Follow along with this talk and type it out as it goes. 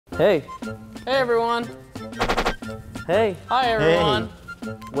Hey. Hey, everyone. Hey. Hi, everyone. Hey.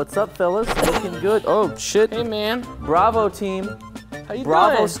 What's up, fellas? Looking good. Oh, shit. Hey, man. Bravo, team. How you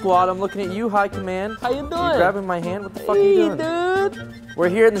Bravo, doing? squad. I'm looking at you, High Command. How you doing? You grabbing my hand? What the fuck are you doing? Dude. We're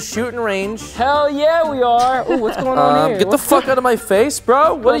here in the shooting range. Hell yeah, we are. Ooh, what's going on here? Get the fuck out of my face,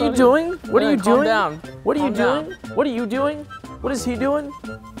 bro. What are you doing? What are you doing? Calm down. What are you doing? What are you doing? What is he doing?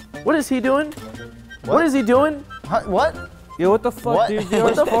 What is he doing? What is he doing? What? Yo, what the fuck, dude?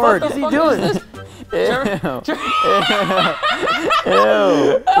 What the fuck is he doing?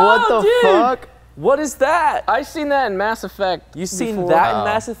 Ew. What the fuck? What is that? I seen that in Mass Effect. You seen before. that in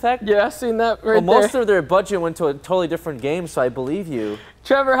Mass Effect? Yeah, I seen that right well, most there. of their budget went to a totally different game, so I believe you.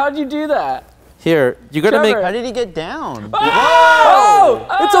 Trevor, how'd you do that? Here, you gotta Trevor. make. How did he get down? Oh!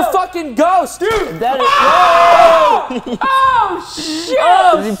 It's a fucking ghost, dude! That is. Oh shit!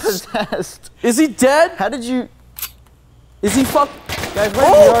 Oh, is he possessed? Is he dead? How did you? Is he fuck? Guys,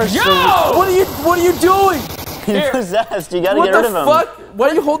 Yo! What are you doing? He's possessed. You gotta get rid of him. What the fuck? Why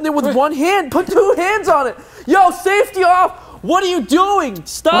are you holding it with one hand? Put two hands on it. Yo, safety off! What are you doing?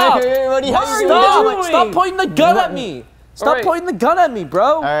 Stop! Wait, what are you Stop! doing? Stop pointing the gun at me! Stop pointing the gun at me,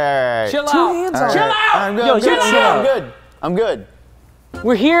 bro! All right. Chill Two out. hands on it. Chill out. I'm good. Yo, I'm good. chill out. I'm good. I'm good.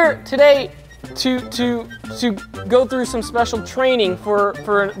 We're here today to go through some special training for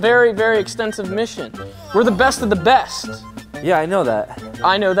a very, very extensive mission. We're the best of the best. Yeah, I know that.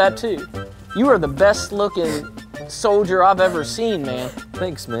 I know that too. You are the best looking soldier I've ever seen, man.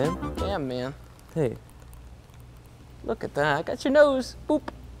 Thanks, man. Yeah, man. Hey, Look at that. I got your nose. Boop.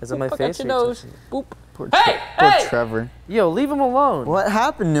 is it Boop, my I face? got your or you nose. touching it? Boop. Poor Hey! Trevor. Yo, leave him alone. What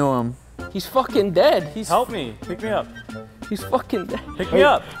happened to him? He's fucking dead. Help me. Pick me up. He's fucking dead. Pick me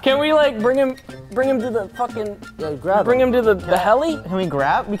up. Can we like bring him to the fucking? Yeah, grab Bring him to the heli? Can we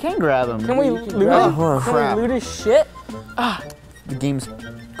grab? We can't grab him. Can we you loot can grab him? him. Can Crap. we loot his shit? The game's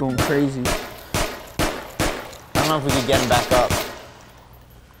going crazy. I don't know if we can get him back up.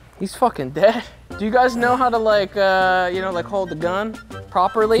 He's fucking dead. Do you guys know how to like, like hold the gun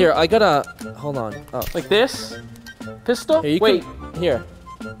properly? Here, I gotta. Hold on. Oh. Like this? Pistol? Here, you Wait, can, here.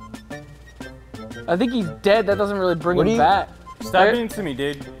 I think he's dead. That doesn't really bring What him do you- back. Stop it to me,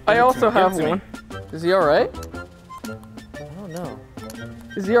 dude. I also Give it have to me. one. Is he all right? I don't know.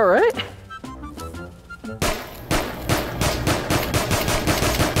 Is he all right?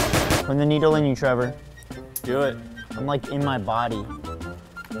 Put the needle in you, Trevor. Do it. I'm like in my body.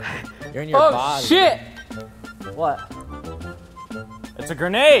 You're in your Oh body. shit! What? It's a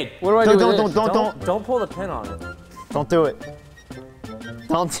grenade. What do I do Don't, with don't, this? don't, don't, Don't pull the pin on it. don't do it.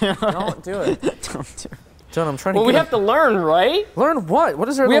 Don't do it. Don't do it. Don't do it. John, I'm trying to Well, get we have to learn, right? Learn what? What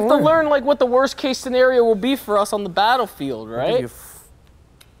is there We to have to learn like what the worst case scenario will be for us on the battlefield, right?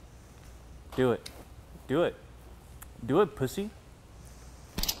 Do it. Do it. Do it, pussy.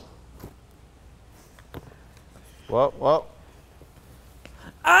 Whoa, whoa.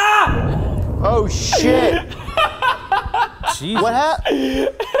 Ah! Oh shit! Jesus. What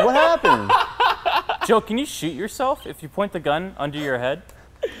happened? Joe, can you shoot yourself if you point the gun under your head?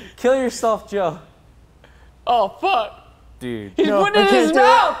 Kill yourself, Joe. Oh fuck! Dude. He's putting it in can't his do it.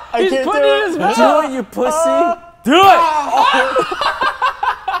 mouth! I He's can't putting do it in it. his mouth! Do it, you pussy. Do it!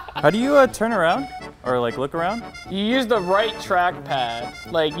 How do you turn around? Or like look around? You use the right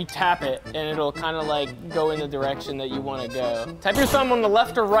trackpad. Like you tap it and it'll kind of like go in the direction that you want to go. Tap your thumb on the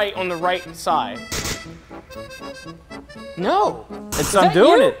left or right on the right side. No. I'm that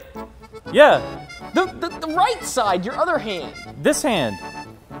doing you? it. Yeah. The right side, your other hand. This hand.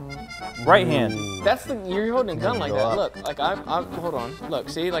 Right hand. That's you're holding a gun like that. Look, like I'm hold on. Look,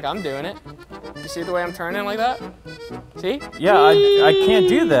 see, like I'm doing it. You see the way I'm turning like that? See? Yeah, I can't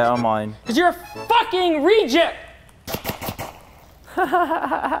do that on mine. Cause you're a fucking reject.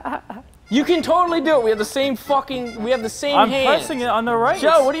 You can totally do it. We have the same I'm hands. pressing it on the right.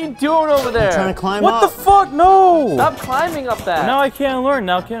 Joe, what are you doing over there? Trying to climb What up. the fuck? No! Stop climbing up that. Now I can't learn,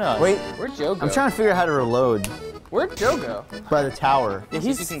 now can I? Wait, Where'd Joe go? I'm trying to figure out how to reload Where'd Joe go? by the tower. Yeah, See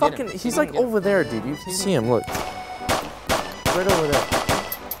if he's you can get fucking. him. See if He's you like can get him. over there, dude. You can see him. Look. Right over there.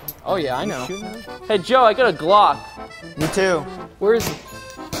 Oh yeah, I know. Shooting at him? Hey Joe, I got a Glock. Me too. Where is he?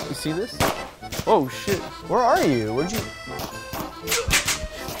 You see this? Oh shit. Where are you? Where'd you?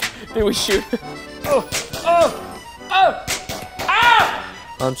 Did we shoot?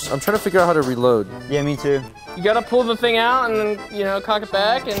 I'm trying to figure out how to reload. Yeah, me too. You gotta pull the thing out and then, cock it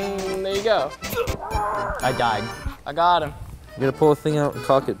back and there you go. I died. I got him. You gotta pull the thing out and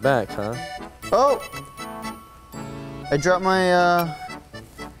cock it back, huh? Oh! I dropped my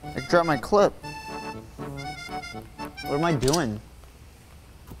clip. What am I doing?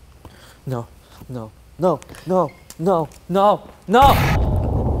 No, no, no, no, no, no, no!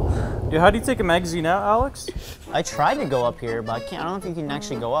 Yeah, how do you take a magazine out, Alex? I tried to go up here, but I can't. I don't think you can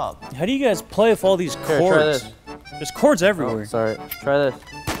actually go up. How do you guys play with all these Here, cords? try this. There's cords everywhere. Oh, sorry. Try this.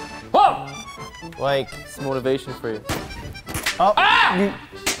 Whoa! Like, It's motivation for you. oh,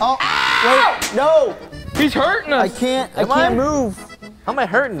 wait, no! He's hurting us. I can't Am I? move. How am I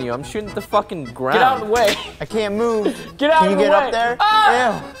hurting you? I'm shooting at the fucking ground. Get out of the way. I can't move. Get out Can of you the get way. up there?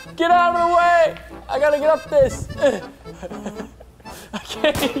 Ah! Get out of the way. I gotta get up this. I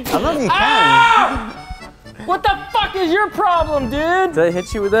can't. I don't know if you can. Ah! What the fuck is your problem, dude? Did I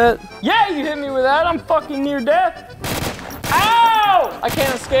hit you with that? Yeah, you hit me with that. I'm fucking near death. Ow! I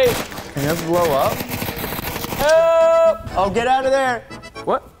can't escape. Can you blow up? Help! Oh, get out of there.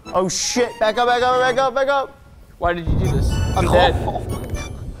 What? Oh shit, back up, back up, back up, back up. Why did you do this? I'm dead.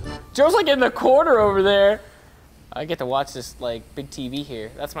 Joe's like in the corner over there. I get to watch this like big TV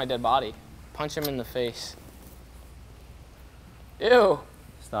here. That's my dead body. Punch him in the face. Ew.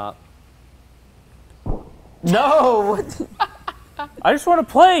 Stop. No, what? I just want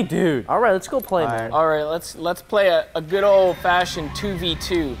to play, dude. All right, let's go play, man. All right, let's play a good old fashioned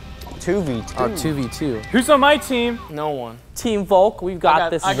 2v2. 2v2. Our 2v2. Who's on my team? No one. Team Volk, we've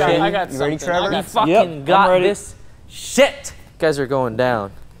got this I got shit. You something. ready, Trevor? I You got fucking Yep, I'm got ready. this shit. You guys are going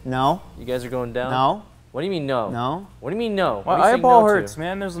down. No, You guys are going down? no, What do you mean no? no. What do you mean no? My What are you saying eyeball no to? hurts,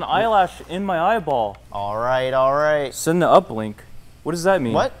 man. There's an eyelash in my eyeball. All right, all right. Send the uplink. What does that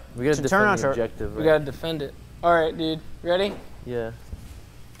mean? What? We gotta To defend turn on the Trevor. objective. We Right? gotta defend it. All right, dude. Ready? Yeah.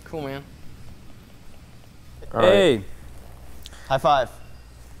 Cool, man. All right. Hey, High five.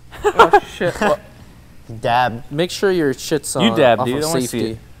 Oh shit. Well, Dab. Make sure your shit's on. You dab, off dude. of I wanna see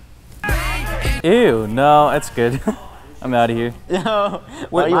safety. ew, no, that's good. I'm out of here. No.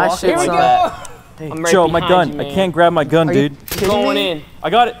 Why are you my walking shit's like on. that? I'm right Joe, my behind gun. you, I man. can't grab my gun, Are you dude. kidding Going me? in. I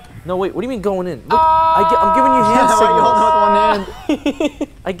got it. No, wait. What do you mean going in? Look, I'm giving you hand Why are you signals. holding with one hand?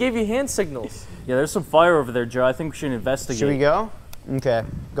 I gave you hand signals. Yeah, there's some fire over there, Joe. I think we should investigate. Should we go? Okay,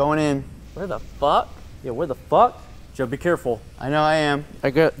 going in. Where the fuck? Yeah, where the fuck? Joe, be careful. I know I am. I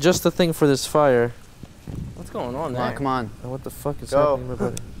got just the thing for this fire. What's going on Come there? on, come on. Now what the fuck is Go. happening, my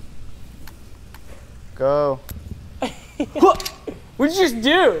buddy? Go. What'd you just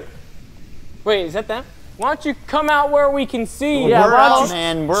do? Wait, is that them? Why don't you come out where we can see? Yeah, we're why don't out, you-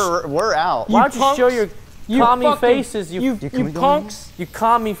 man. We're out. Why don't you punks. show your commie fucking- faces, you You punks? you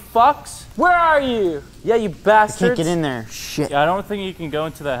commie fucks? Where are you? Yeah, you Can't bastards. get in there. Shit. Yeah, I don't think you can go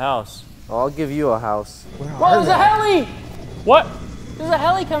into the house. I'll give you a house. Whoa, there's a heli! What? There's a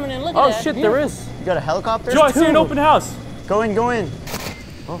heli coming in. Look at Oh that. shit, there is. You got a helicopter? Joe, I see an open house. Go in, go in.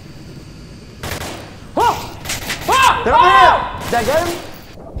 Ah! They're over here. Did I get him?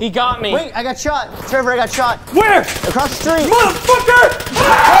 He got me. Wait, I got shot. Trevor, I got shot. Where? Across the street. Motherfucker!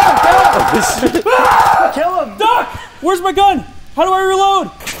 Kill him. Doc! Where's my gun? How do I reload?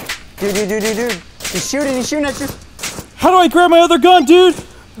 Dude. He's shooting at you. How do I grab my other gun, dude?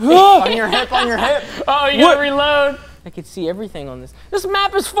 Ah! On your hip, on your hip. Oh, you What? gotta reload. I can see everything on this. This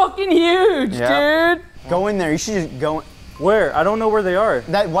map is fucking huge, Yeah. dude. Go in there. You should just go. Where? I don't know where they are.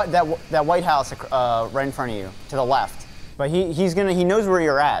 That White House right in front of you, to the left. But he knows where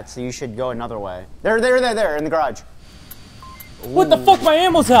you're at, so you should go another way. There, in the garage. What the fuck? My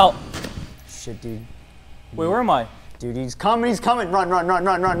ammo's out. Shit, dude. Wait, where am I? Dude, he's coming.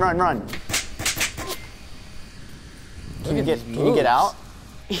 Run. Can you get out?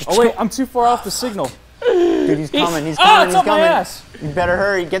 Oh wait, I'm too far off the signal. Dude, he's coming. He's Ah, coming. it's He's up my coming. ass. You better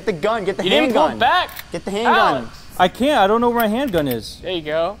hurry. Get the gun. Get the You didn't pull handgun. back. Get the handgun. Alex. I can't. I don't know where my handgun is. There you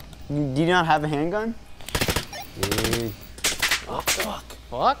go. Do you not have a handgun? Dude.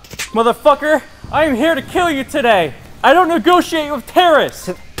 Fuck. Motherfucker, I am here to kill you today. I don't negotiate with terrorists.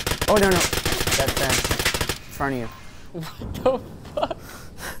 Oh no. That fence. In front of you. The fuck?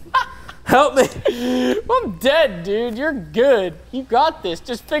 Help me. I'm dead, dude. You're good. You got this.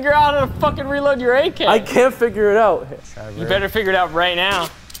 Just figure out how to fucking reload your AK. I can't figure it out. You better figure it out right now.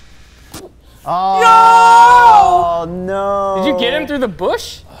 Oh no! Did you get him through the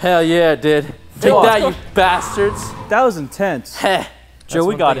bush? Hell yeah, I did. Take What? that, you bastards. That was intense. Heh. Joe,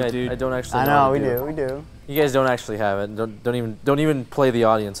 we got it, dude. I don't actually I know. know, how to we do. You guys don't actually have it. Don't even play the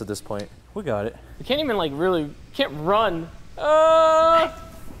audience at this point. We got it. You can't even like really can't run.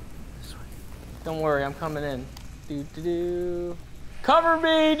 Don't worry, I'm coming in. Cover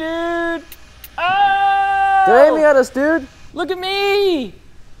me, dude. Oh! They're aiming at us, dude. Look at me.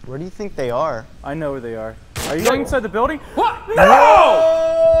 Where do you think they are? I know where they are. Are you going inside the building? What?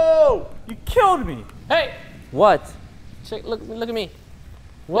 No! You killed me. Hey, What? check. Look at me.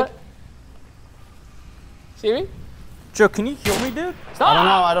 What? See me? Joe, can you heal me, dude? Stop.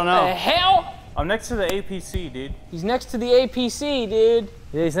 I don't know. The hell? I'm next to the APC, dude. He's next to the APC, dude.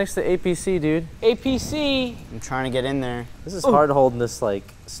 Yeah, he's next to APC, dude. APC. I'm trying to get in there. This is hard holding this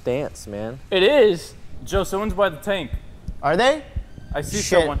like stance, man. It is. Joe, someone's by the tank. Are they? I see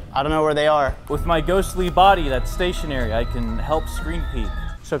Shit, someone. I don't know where they are. With my ghostly body that's stationary, I can help screen peek.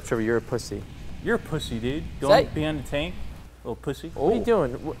 Shut up, Trevor, you're a pussy. You're a pussy, dude. Going behind the tank, little pussy. What are you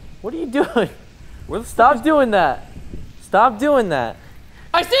doing? What are you doing? Where the Stop doing that. Stop doing that.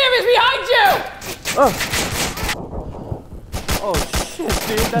 I see him. He's behind you. Oh shit,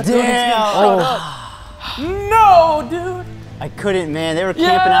 dude. That Damn. building's getting shut up. No, dude. I couldn't, man. They were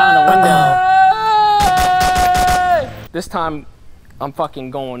camping out in the window. This time, I'm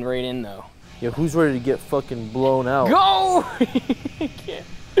fucking going right in though. Yo, who's ready to get fucking blown out? Go!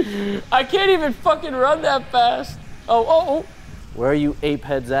 I can't even fucking run that fast. Oh. Where are you ape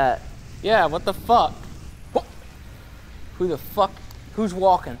heads at? Yeah, what the fuck? Who the fuck? Who's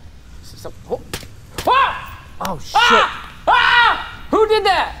walking? Oh shit. Who did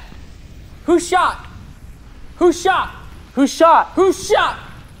that? Who shot? Who shot? Who shot? Who shot?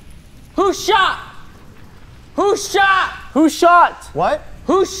 Who shot? Who shot? Who shot? What?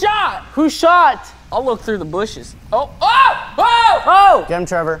 Who shot? Who shot? I'll look through the bushes. Oh! Oh! Get him,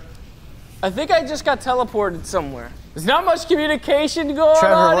 Trevor. I think I just got teleported somewhere. There's not much communication going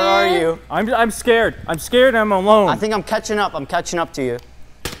Trevor, on where are here. you? I'm scared. I'm scared. I'm alone. I think I'm catching up. I'm catching up to you.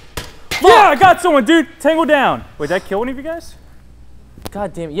 Yeah, I got someone, dude. Tango down. Wait, did I kill one of you guys?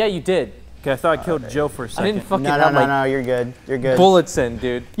 God damn it. Yeah, you did. Okay, I thought I killed Joe for a I second. didn't fucking No, have my no. You're good. You're good. bullets in,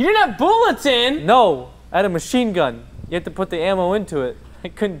 dude. You didn't have bullets in. No, I had a machine gun. You have to put the ammo into it. I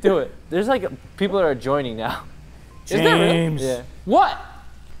couldn't do it. There's like people that are joining now. Is there really? James. Yeah. What?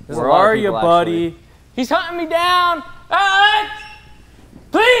 There's a Where lot of are you, people, buddy? actually. He's hunting me down. Alex!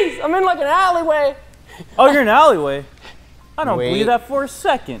 Please! I'm in like an alleyway. Oh, you're in an alleyway. I don't Wait. believe that for a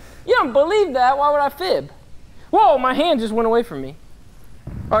second. You don't believe that? Why would I fib? Whoa, my hand just went away from me.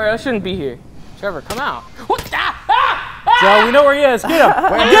 All right, I shouldn't be here. Trevor, come out. What? Joe, we know where he is. Get him.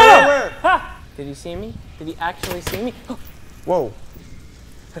 Where? Did he see me? Did he actually see me? Whoa.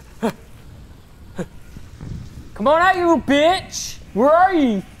 Come on out, you bitch! Where are you,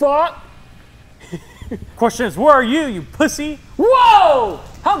 you fuck? Question is, where are you, you pussy? Whoa!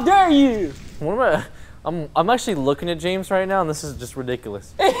 How dare you? What am I? I'm actually looking at James right now, and this is just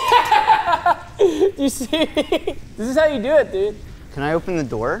ridiculous. Do you see me? This is how you do it, dude. Can I open the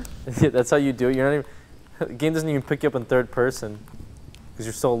door? Yeah, that's how you do it. You're not even. The game doesn't even pick you up in third person because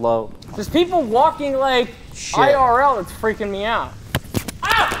you're so low. There's people walking like Shit. IRL that's freaking me out.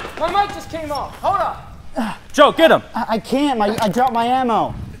 Ah! My mic just came off. Hold up. Joe, get him. I can't. I dropped my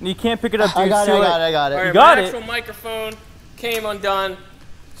ammo. You can't pick it up, dude. I got it. It's too late. I got it. All right, got my it. actual microphone came undone.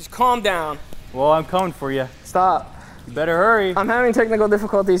 Just calm down. Well, I'm coming for you. Stop. You better hurry. I'm having technical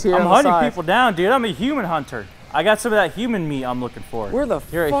difficulties here I'm on the hunting side. people down, dude. I'm a human hunter. I got some of that human meat I'm looking for. Where the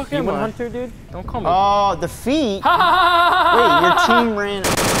You're a fuck am human I? hunter, dude. Don't call me. Oh, the feet. Ha, ha, ha, ha, Wait, ha, your ha. team ran.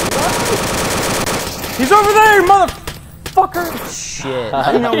 He's over there, motherfucker. Shit. I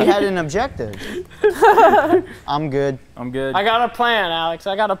didn't know we had an objective. I'm good. I'm good. I got a plan, Alex.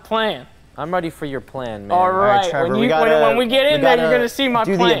 I got a plan. I'm ready for your plan, man. All right. Trevor, when, we gotta, when we get in there, you're gonna see my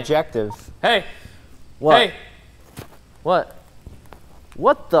do plan. the objective. Hey. What? Hey. What?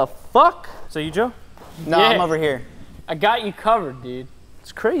 What the fuck? So you, Joe? No, Yeah. I'm over here. I got you covered, dude.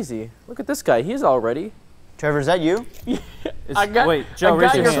 It's crazy. Look at this guy. He's all ready. Trevor, is that you? Wait, Joe, I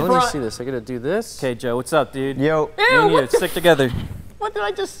raise got your your hand. Let me front. see this. I gotta do this. Okay, Joe, what's up, dude? Yo. Me Ew, and you, what the stick together. What did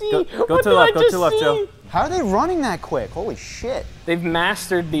I just see? Go What to the left, did I go to just the left, see? Joe. How are they running that quick? Holy shit. They've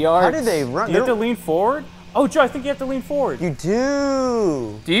mastered the art. How did they run? Do you have to lean forward? Oh, Joe, I think you have to lean forward. You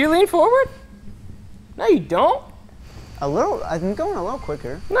do. Do you lean forward? No, you don't. A little. I'm going a little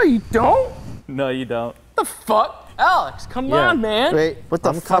quicker. No, you don't. No, you don't. The fuck? Alex, come Yeah. on, man. Wait, what the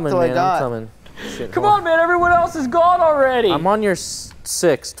I'm fuck coming, do man. I got? I'm coming. Shit, Come hold on, man. Everyone else is gone already. I'm on your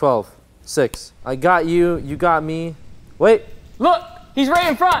 12. 6. I got you. You got me. Wait. Look, he's right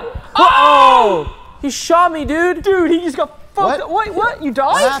in front. Oh! He shot me, dude. Dude, he just got fucked What? up. Wait, what? You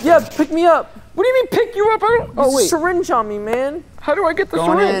died? happened? Yeah, pick me up. What do you mean pick you up? I don't... Oh, wait. Syringe on me, man. How do I get the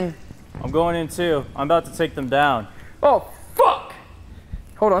Going syringe? in. I'm going in too. I'm about to take them down. Oh, fuck.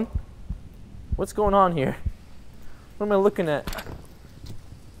 Hold on. What's going on here? What am I looking at?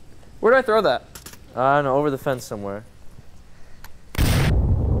 Where did I throw that? I don't know, over the fence somewhere.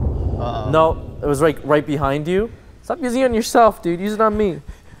 No, it was right behind you. Stop using it on yourself, dude. Use it on me.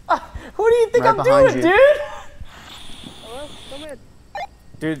 What do you think Right I'm behind doing, you. dude?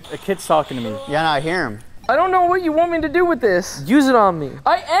 Dude, a kid's talking to me. Yeah, no, I hear him. I don't know what you want me to do with this. Use it on me.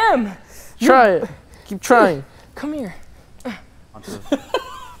 I am. Try it. Keep trying. Come here.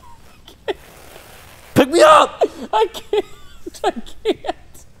 me up! I can't. I can't.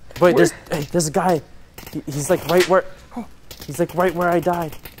 Wait, there's a guy. He's like right where I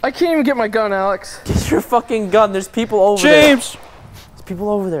died. I can't even get my gun, Alex. Get your fucking gun. There's people over there. James! There's people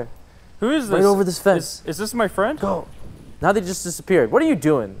over there. Who is this? Right over this fence. Is this my friend? Go. Now they just disappeared. What are you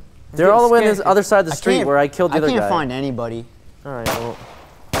doing? They're all the way on the other side of the street where I killed the other guy. I can't find anybody. All right, well.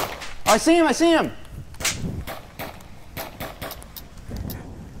 Oh, I see him, I see him!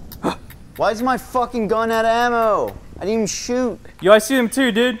 Why is my fucking gun out of ammo? I didn't even shoot. Yo, I see him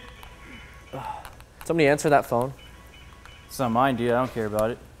too, dude. Somebody answer that phone. It's not mine, dude. I don't care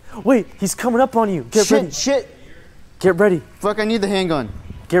about it. Wait, he's coming up on you. Get ready. Shit! Get ready. Fuck, I need the handgun.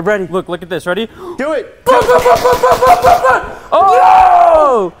 Get ready. Look at this. Ready? Do it!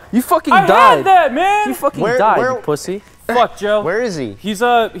 Oh! You fucking I died. had that, man! You fucking died, you pussy. Fuck, Joe. Where is he? He's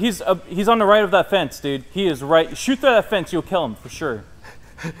on the right of that fence, dude. He is right. Shoot through that fence, you'll kill him for sure.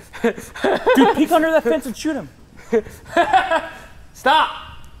 Dude, peek under that fence and shoot him. Stop.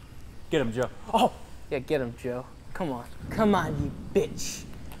 Get him, Joe. Oh. Yeah, get him, Joe. Come on. Come on, you bitch.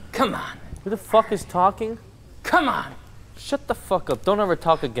 Come on. Who the fuck is talking? Come on. Shut the fuck up. Don't ever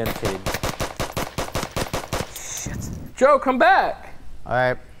talk again, kid. Shit. Joe, come back. All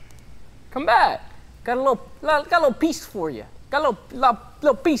right. Come back. Got a little piece for you. Got a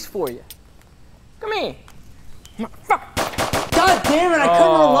little piece for you. Come here. Fuck. God damn it, I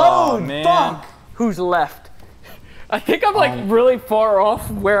couldn't reload. Man. Fuck. Who's left? I think I'm like really far off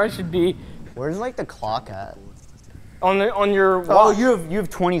where I should be. Where's like the clock at? On your watch. Oh, you have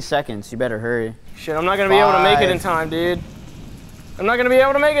 20 seconds. You better hurry. Shit, I'm not gonna be able to make it in time, dude. I'm not gonna be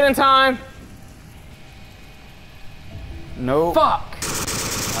able to make it in time. Nope. Fuck.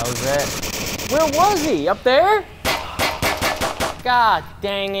 That was it. Where was he? Up there? God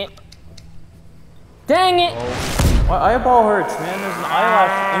dang it. Dang it. My eyeball hurts, man. There's an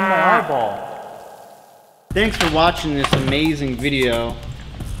eyelash in my eyeball. Thanks for watching this amazing video.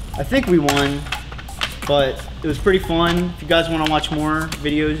 I think we won, but it was pretty fun. If you guys want to watch more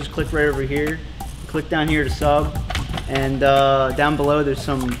videos, just click right over here. Click down here to sub. And down below there's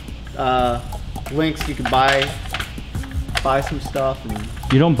some links you can buy some stuff. And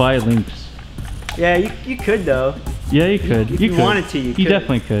you don't buy links. yeah, you could though. Yeah, you could. If you wanted to, you could. You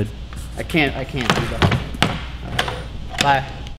definitely could. I can't do that. Bye.